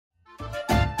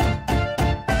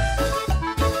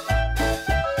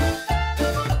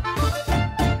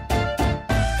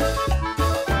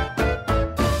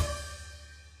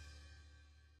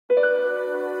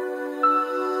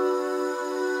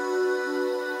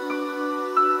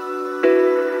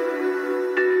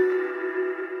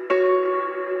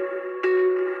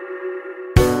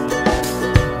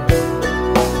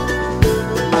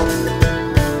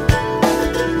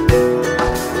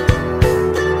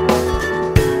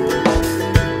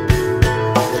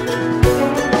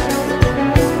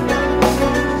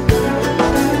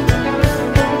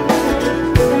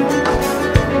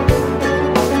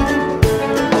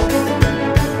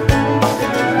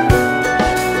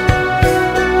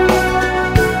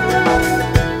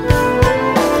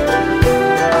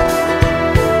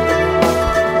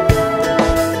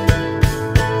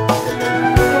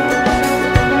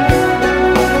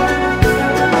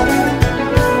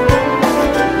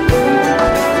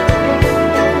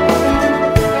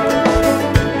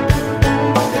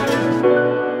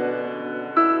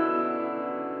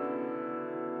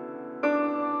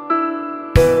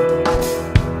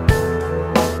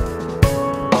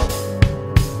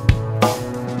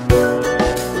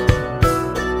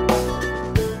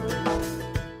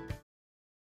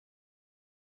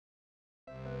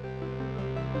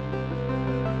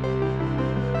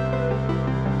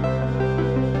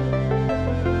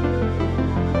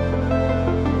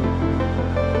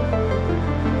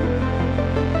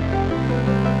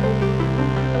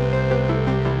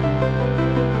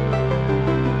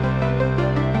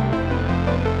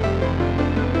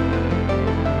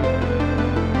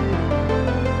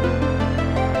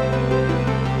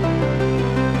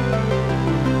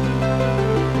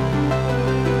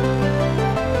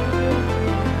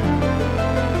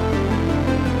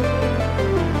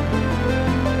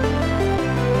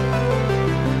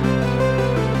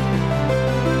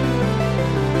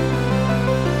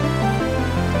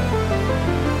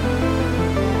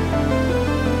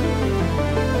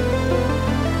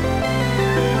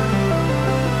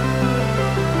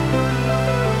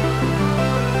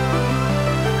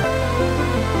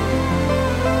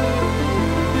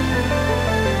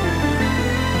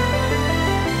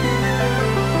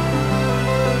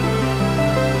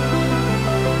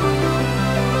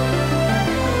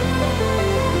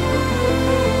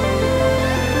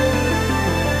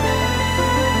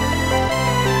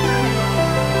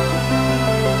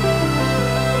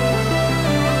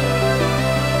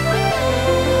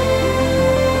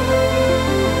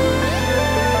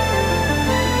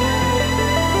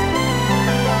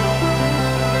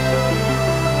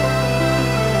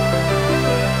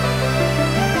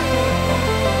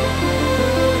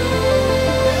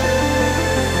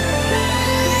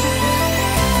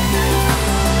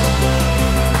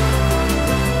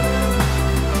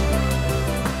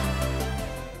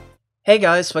Hey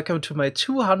guys, welcome to my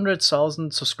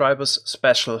 200,000 subscribers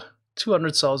special.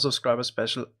 200,000 subscribers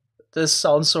special. This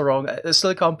sounds so wrong. I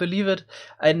still can't believe it.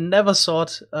 I never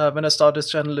thought when I started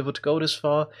this channel it would go this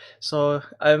far. So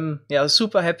I'm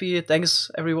super happy.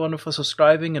 Thanks everyone for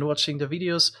subscribing and watching the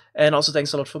videos. And also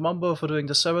thanks a lot for Mambo for doing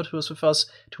the server tours with us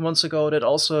 2 months ago. That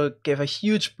also gave a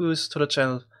huge boost to the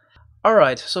channel.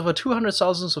 Alright, so for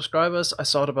 200,000 subscribers, I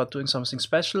thought about doing something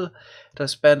special that I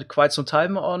spent quite some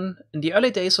time on. In the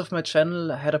early days of my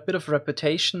channel, I had a bit of a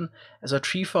reputation as a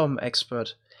tree farm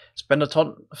expert. Spent a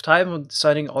ton of time on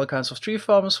designing all kinds of tree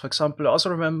farms. For example, I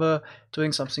also remember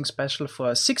doing something special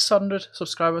for a 600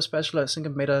 subscriber special. I think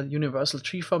I made a universal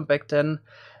tree farm back then.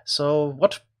 So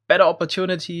what better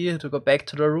opportunity to go back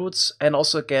to the roots and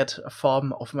also get a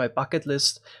farm off my bucket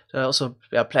list that I also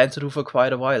plan to do for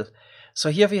quite a while. So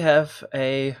here we have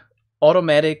a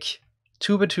automatic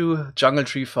 2x2 jungle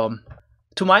tree farm.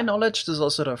 To my knowledge, this is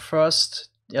also the first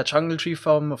jungle tree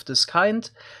farm of this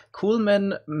kind.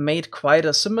 Coolman made quite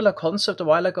a similar concept a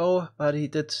while ago, but he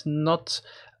did not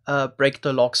break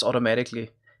the logs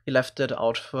automatically. He left it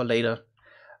out for later.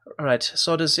 Alright,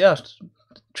 so this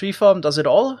tree farm does it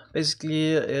all.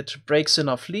 Basically, it breaks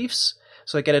enough leaves,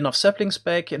 so I get enough saplings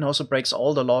back, and also breaks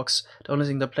all the logs. The only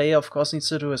thing the player of course needs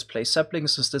to do is place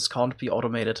saplings, since this can't be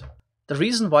automated. The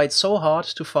reason why it's so hard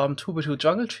to farm 2x2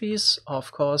 jungle trees are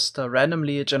of course the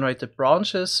randomly generated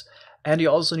branches, and you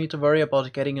also need to worry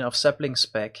about getting enough saplings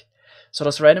back. So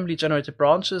those randomly generated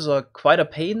branches are quite a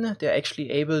pain. They're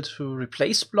actually able to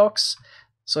replace blocks,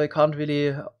 so you can't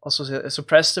really also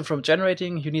suppress them from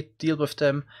generating. You need to deal with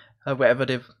them wherever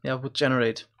they would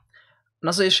generate.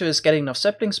 Another issue is getting enough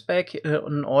saplings back.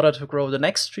 In order to grow the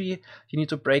next tree, you need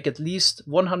to break at least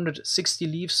 160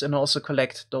 leaves and also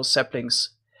collect those saplings.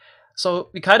 So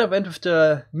we kind of went with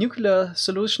the nuclear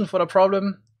solution for the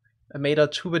problem. I made a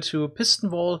 2x2 piston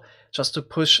wall just to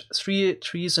push 3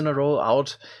 trees in a row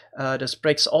out. This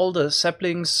breaks all the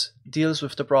saplings, deals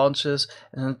with the branches,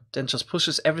 and then just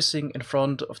pushes everything in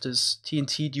front of this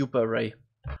TNT duper array.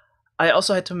 I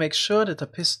also had to make sure that the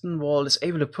piston wall is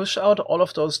able to push out all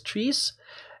of those trees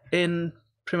in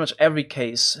pretty much every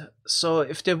case. So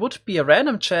if there would be a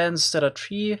random chance that a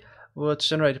tree would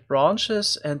generate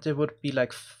branches and there would be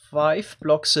like 5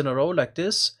 blocks in a row like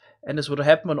this, and this would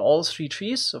happen on all 3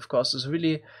 trees, of course it's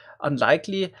really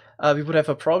unlikely, we would have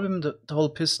a problem. The whole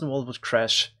piston wall would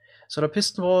crash. So the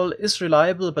piston wall is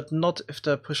reliable, but not if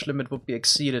the push limit would be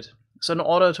exceeded. So in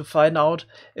order to find out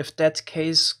if that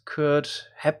case could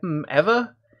happen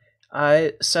ever,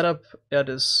 I set up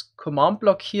this command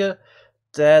block here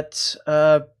that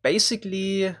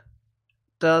basically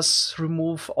does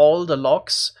remove all the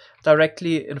logs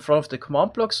directly in front of the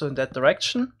command block, so in that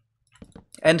direction,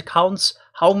 and counts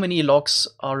how many logs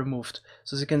are removed.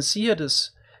 So as you can see here, this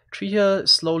tree here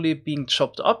is slowly being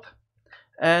chopped up,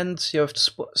 and you have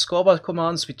the scoreboard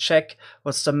commands. We check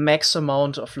what's the max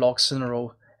amount of logs in a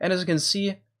row. And as you can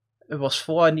see, it was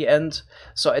 4 in the end.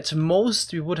 So at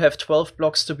most we would have 12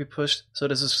 blocks to be pushed. So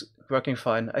this is working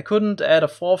fine. I couldn't add a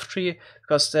 4th tree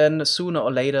because then sooner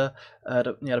or later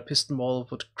the piston wall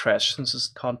would crash, since it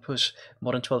can't push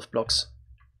more than 12 blocks.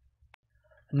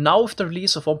 Now with the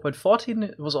release of 1.14,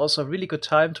 it was also a really good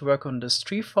time to work on this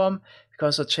tree farm,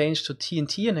 because a change to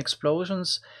TNT and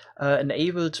explosions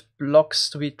enabled blocks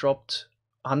to be dropped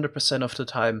 100% of the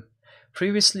time.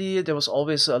 Previously, there was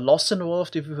always a loss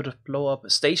involved if you would blow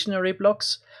up stationary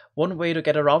blocks. One way to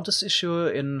get around this issue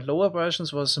in lower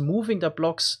versions was moving the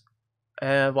blocks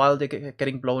while they're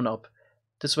getting blown up.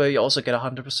 This way you also get a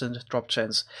 100% drop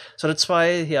chance. So that's why,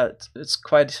 it's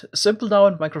quite simple now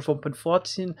in Minecraft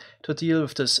 1.14 to deal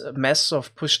with this mess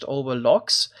of pushed over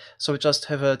logs. So we just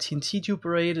have a TNT tube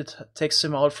array that takes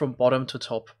them out from bottom to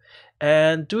top.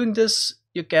 And doing this,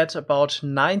 you get about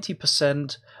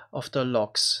 90% of the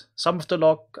logs. Some of the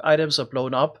log items are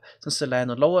blown up since they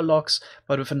land on lower logs,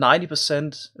 but with a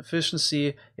 90%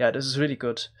 efficiency, this is really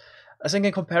good. I think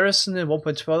in comparison in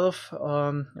 1.12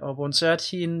 or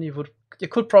 1.13, you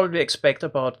could probably expect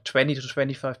about 20 to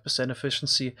 25%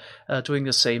 efficiency doing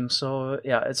the same. So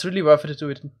it's really worth it to do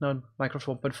it in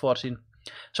Minecraft 1.14.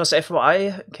 Just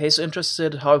FYI, in case you're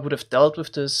interested, how I would have dealt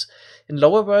with this in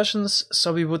lower versions.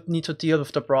 So we would need to deal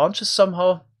with the branches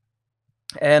somehow,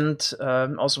 and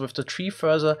also with the tree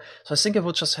further. So I think I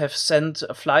would just have sent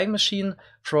a flying machine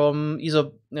from either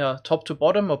top to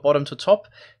bottom or bottom to top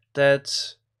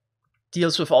that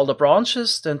deals with all the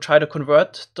branches, then try to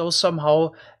convert those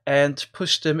somehow and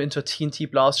push them into a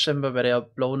TNT blast chamber where they are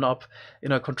blown up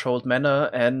in a controlled manner,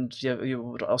 and you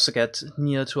would also get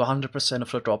near to 100%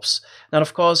 of the drops. And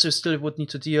of course you still would need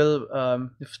to deal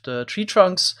with the tree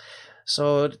trunks.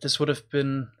 So this would have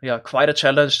been, yeah, quite a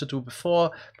challenge to do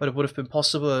before, but it would have been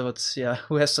possible. But yeah,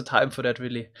 who has the time for that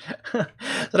really? So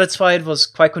that's why it was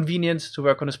quite convenient to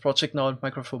work on this project now in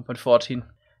Minecraft 1.14.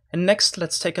 And next,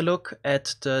 let's take a look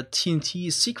at the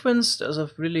TNT sequence. There's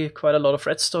really quite a lot of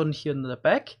redstone here in the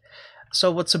back. So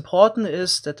what's important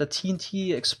is that the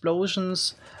TNT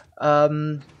explosions are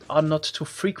not too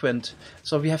frequent.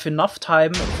 So we have enough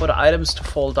time for the items to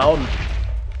fall down.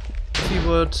 If we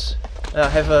would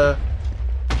have a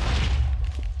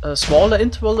smaller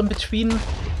interval in between,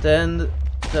 then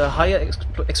the higher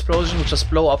explosion would just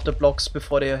blow up the blocks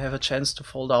before they have a chance to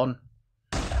fall down.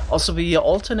 Also, we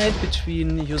alternate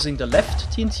between using the left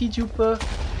TNT duper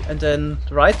and then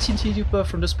the right TNT duper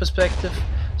from this perspective.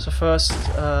 So first,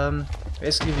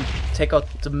 basically we take out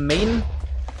the main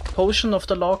portion of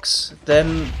the logs,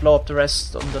 then blow up the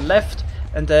rest on the left,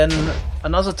 and then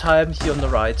another time here on the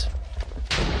right.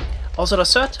 Also, the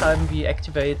third time we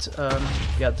activate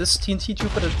this TNT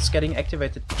duper that's getting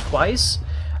activated twice.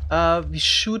 We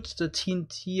shoot the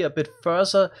TNT a bit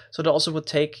further, so that also would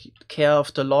take care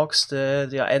of the logs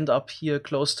that end up here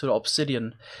close to the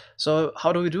obsidian. So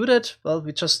how do we do that? Well,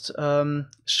 we just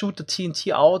shoot the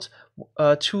TNT out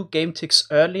 2 game ticks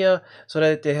earlier, so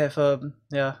that they have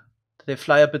they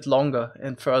fly a bit longer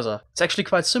and further. It's actually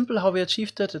quite simple how we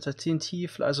achieved that. The TNT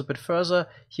flies a bit further.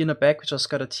 Here in the back we just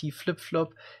got a T flip-flop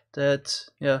that,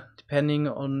 depending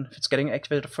on if it's getting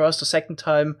activated the first or second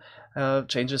time,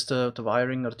 changes the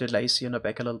wiring or the delays here in the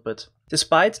back a little bit.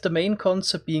 Despite the main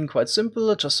concept being quite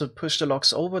simple, just to push the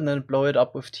logs over and then blow it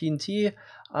up with TNT,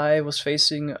 I was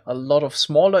facing a lot of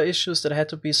smaller issues that had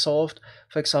to be solved.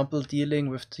 For example, dealing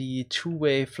with the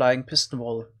two-way flying piston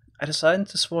wall. I designed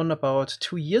this one about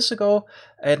 2 years ago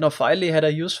and now finally had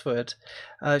a use for it.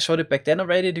 I showed it back then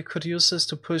already. You could use this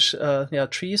to push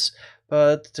trees,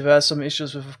 but there were some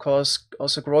issues with, of course,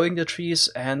 also growing the trees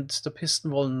and the piston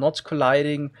wall not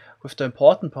colliding with the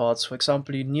important parts. For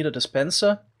example, you need a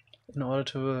dispenser in order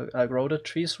to grow the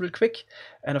trees real quick,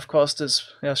 and of course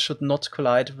this should not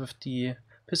collide with the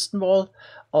piston wall.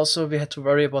 Also, we had to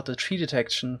worry about the tree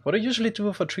detection. What I usually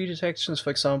do for tree detection is,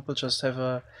 for example, just have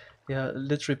a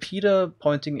lit repeater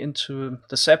pointing into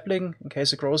the sapling in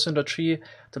case it grows in the tree.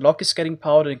 The log is getting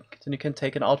powered, and then you can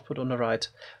take an output on the right.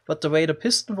 But the way the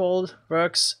piston wall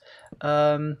works,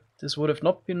 this would have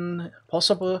not been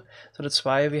possible, so that's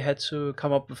why we had to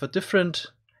come up with a different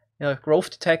growth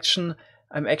detection.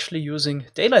 I'm actually using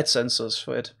daylight sensors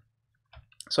for it.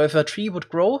 So if a tree would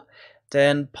grow,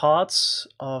 then parts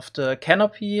of the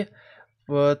canopy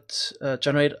would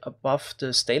generate above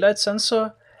this daylight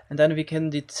sensor, and then we can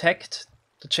detect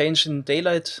the change in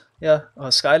daylight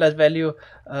or skylight value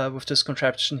with this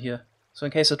contraption here. So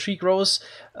in case a tree grows,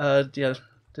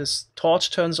 this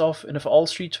torch turns off, and if all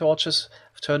 3 torches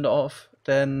have turned off,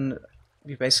 then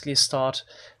we basically start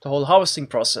the whole harvesting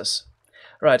process.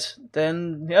 Right,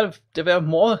 then there were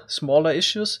more smaller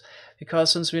issues,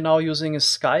 because since we're now using a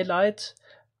skylight,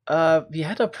 we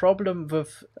had a problem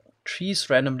with trees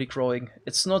randomly growing.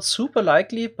 It's not super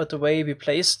likely, but the way we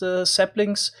place the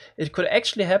saplings, it could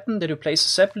actually happen that you place a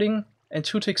sapling and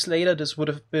 2 ticks later this would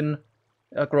have been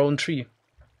a grown tree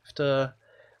if the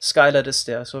skylight is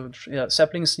there. So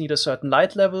saplings need a certain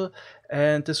light level,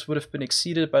 and this would have been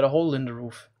exceeded by the hole in the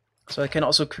roof. So I can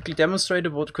also quickly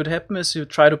demonstrate what could happen is you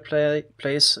try to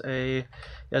place a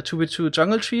 2x2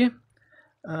 jungle tree.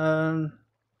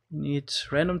 Need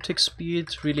random tick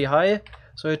speed really high.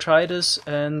 So I try this,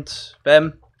 and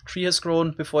bam, tree has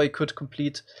grown before I could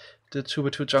complete the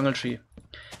 2x2 jungle tree.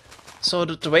 So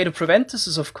the way to prevent this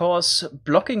is, of course,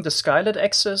 blocking the skylight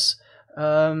access.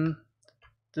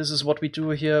 This is what we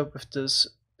do here with this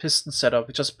piston setup.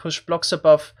 We just push blocks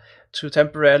above to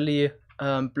temporarily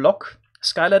block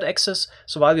skylight access.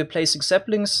 So while we're placing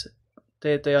saplings,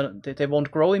 they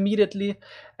won't grow immediately.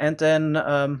 And then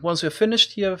once we're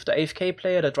finished here with the AFK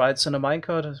player that rides in a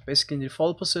minecart, basically in the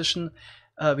default position,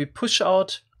 we push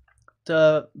out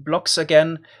the blocks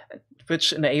again,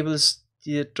 which enables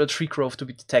the tree growth to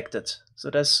be detected. So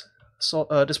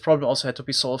this problem also had to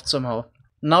be solved somehow.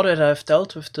 Now that I've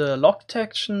dealt with the log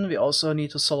detection, we also need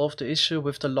to solve the issue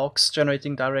with the logs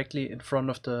generating directly in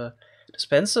front of the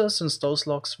dispenser, since those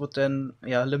logs would then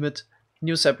limit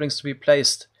new saplings to be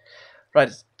placed.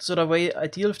 Right, so the way I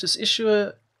deal with this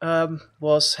issue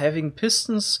was having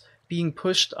pistons being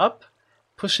pushed up,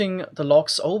 pushing the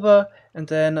logs over, and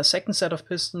then a second set of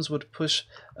pistons would push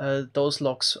those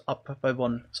logs up by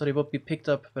 1, so they would be picked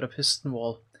up by the piston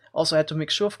wall. Also, I had to make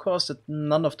sure, of course, that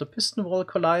none of the piston wall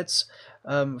collides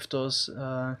with those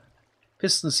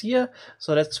pistons here,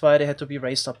 so that's why they had to be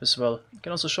raised up as well. I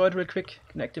can also show it real quick.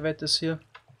 I can activate this here.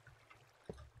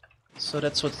 So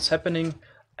that's what's happening.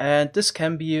 and this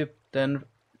can be then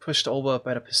pushed over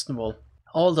by the piston wall.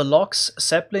 All the logs,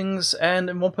 saplings, and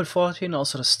in 1.14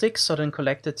 also the sticks are then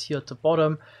collected here at the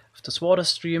bottom of this water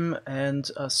stream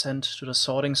and sent to the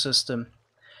sorting system.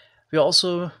 We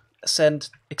also send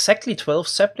exactly 12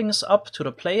 saplings up to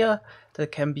the player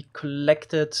that can be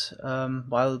collected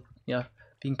while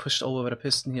being pushed over by the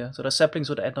piston here. So the saplings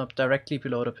would end up directly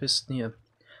below the piston here.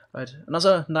 Right.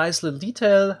 Another nice little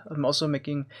detail, I'm also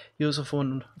making use of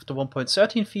one of the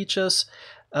 1.13 features.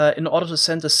 In order to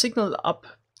send a signal up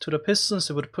to the pistons,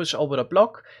 they would push over the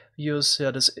block. We use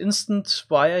this instant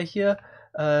wire here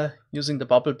using the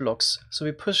bubble blocks. So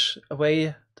we push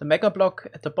away the mega block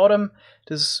at the bottom.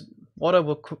 This water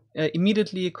will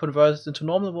immediately convert it into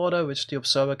normal water, which the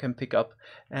observer can pick up.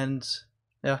 And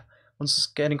yeah, once it's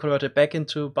getting converted back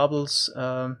into bubbles,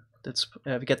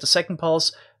 we get the second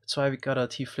pulse. That's why we got a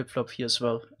T flip-flop here as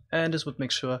well. And this would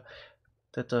make sure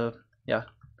that the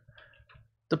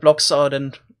blocks are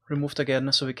then removed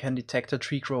again so we can detect the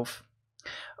tree growth.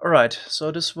 Alright,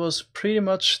 so this was pretty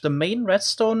much the main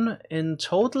redstone. In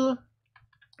total,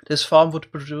 this farm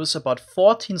would produce about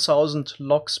 14,000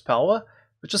 logs per hour,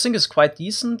 which I think is quite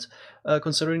decent,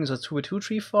 considering it's a 2x2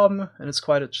 tree farm, and it's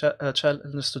quite a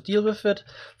challenge to deal with it.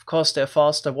 Of course, there are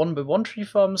faster 1x1 tree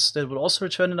farms that will also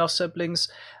return enough saplings.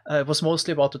 It was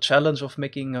mostly about the challenge of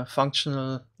making a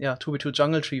functional 2x2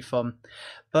 jungle tree farm.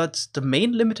 But the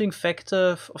main limiting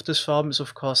factor of this farm is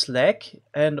of course lag,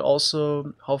 and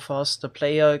also how fast the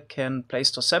player can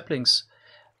place the saplings.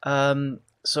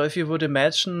 So if you would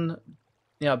imagine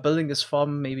building this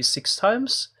farm maybe 6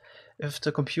 times, if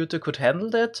the computer could handle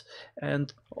that,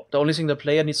 and the only thing the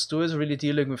player needs to do is really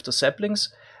dealing with the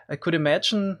saplings, I could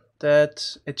imagine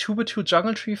that a 2x2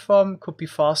 jungle tree farm could be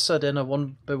faster than a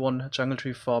 1x1 jungle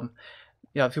tree farm.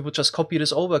 Yeah, if you would just copy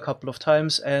this over a couple of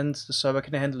times and the server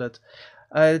can handle it.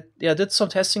 I did some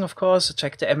testing, of course. I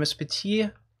checked the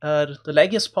MSPT. The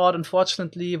laggiest part,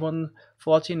 unfortunately,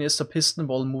 1.14 is the piston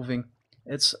wall moving.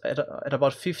 It's at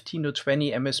about 15 to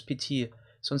 20 MSPT.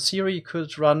 So in theory, you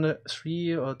could run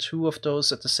 3 or 2 of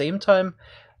those at the same time.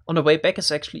 On the way back, it's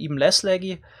actually even less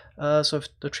laggy, so if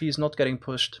the tree is not getting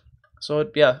pushed. So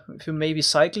yeah, if you maybe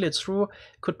cycle it through,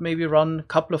 could maybe run a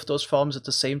couple of those farms at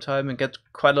the same time and get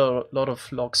quite a lot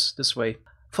of logs this way.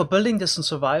 For building this in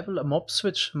survival, a mob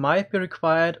switch might be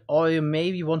required, or you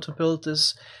maybe want to build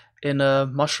this in a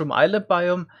mushroom island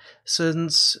biome,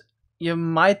 since you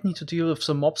might need to deal with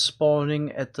some mob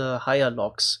spawning at the higher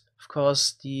logs. Of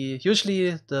course,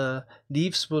 usually the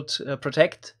leaves would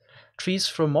protect trees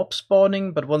from mob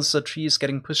spawning, but once the tree is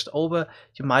getting pushed over,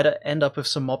 you might end up with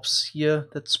some mobs here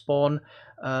that spawn,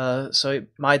 so you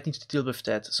might need to deal with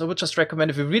that. So I would just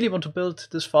recommend, if you really want to build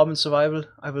this farm in survival,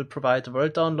 I will provide the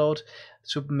world download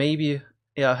to maybe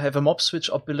have a mob switch,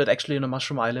 or build it actually in a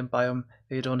mushroom island biome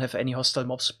where you don't have any hostile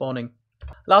mobs spawning.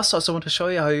 Last, I also want to show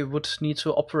you how you would need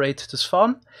to operate this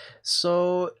farm.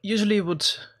 So usually you would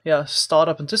start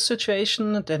up in this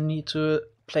situation, then need to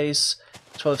place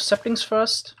 12 saplings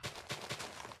first.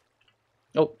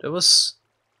 Oh, this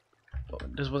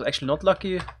was actually not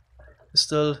lucky. It's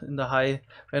still in the high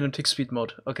random tick speed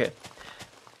mode. Okay,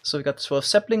 so we got 12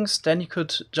 saplings. Then you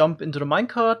could jump into the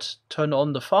minecart, turn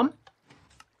on the farm,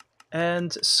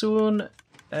 and as soon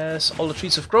as all the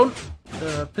trees have grown,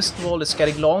 the piston wall is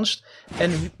getting launched.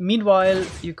 And meanwhile,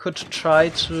 you could try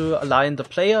to align the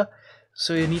player.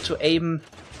 So you need to aim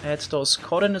at those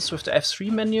coordinates with the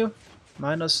F3 menu,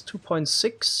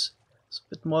 -2.6. It's a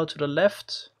bit more to the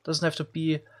left. Doesn't have to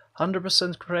be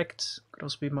 100% correct. Could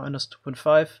also be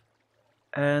 -2.5.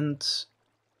 And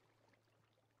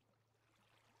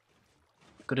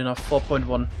good enough,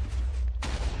 4.1.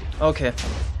 Okay,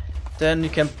 then you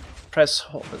can press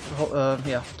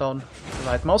down the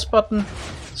right mouse button.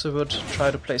 So we would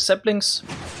try to place saplings.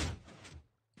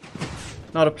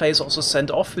 Now the player is also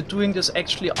sent off. We're doing this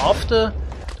actually after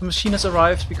the machine has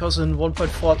arrived, because in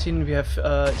 1.14 we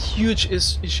have huge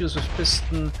issues with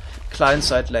piston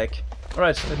client-side lag.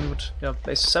 Alright, then we would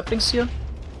place the saplings here.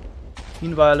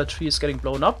 Meanwhile, the tree is getting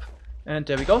blown up, and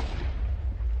there we go.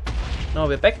 Now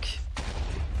we're back,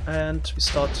 and we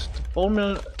start the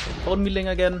bone milling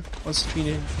again. Once the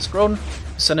tree is grown, we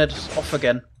send it off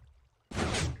again.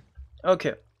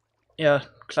 Okay,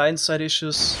 client-side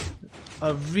issues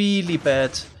are really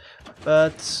bad,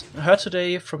 but I heard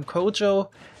today from Kojo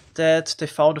that they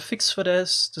found a fix for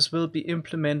this. This will be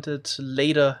implemented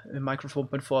later in Minecraft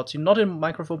 1.14, not in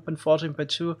Minecraft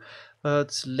 1.14.2,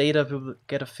 but later we will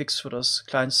get a fix for those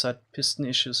client-side piston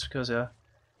issues, because now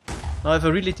I have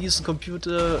a really decent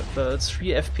computer, but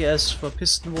 3 FPS for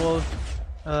piston wall,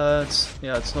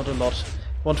 it's not a lot.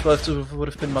 112 would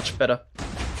have been much better.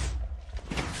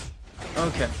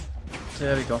 Okay,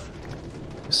 There we go.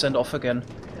 We send off again.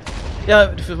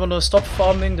 Yeah, if you want to stop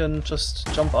farming, then just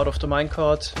jump out of the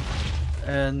minecart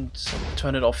and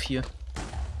turn it off here.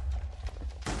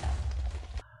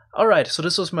 Alright, so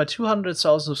this was my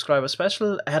 200,000 subscriber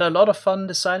special. I had a lot of fun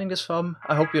designing this farm.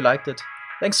 I hope you liked it.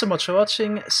 Thanks so much for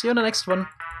watching. See you on the next one.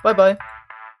 Bye bye.